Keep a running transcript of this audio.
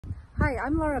Hi,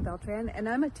 I'm Laura Beltran, and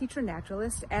I'm a teacher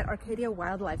naturalist at Arcadia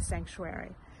Wildlife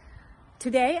Sanctuary.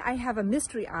 Today, I have a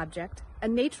mystery object, a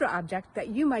nature object that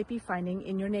you might be finding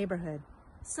in your neighborhood.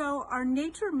 So our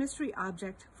nature mystery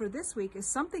object for this week is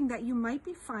something that you might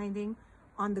be finding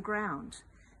on the ground.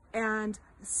 And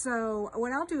so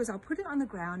what I'll do is I'll put it on the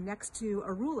ground next to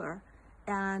a ruler,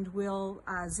 and we'll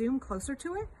zoom closer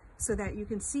to it so that you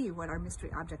can see what our mystery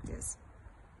object is.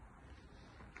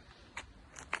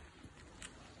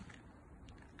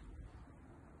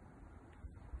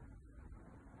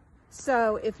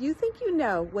 So if you think you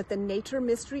know what the nature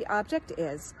mystery object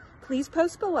is, please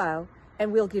post below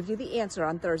and we'll give you the answer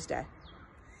on Thursday.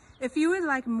 If you would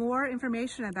like more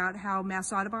information about how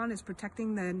Mass Audubon is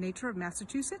protecting the nature of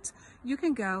Massachusetts, you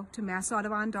can go to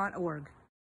massaudubon.org.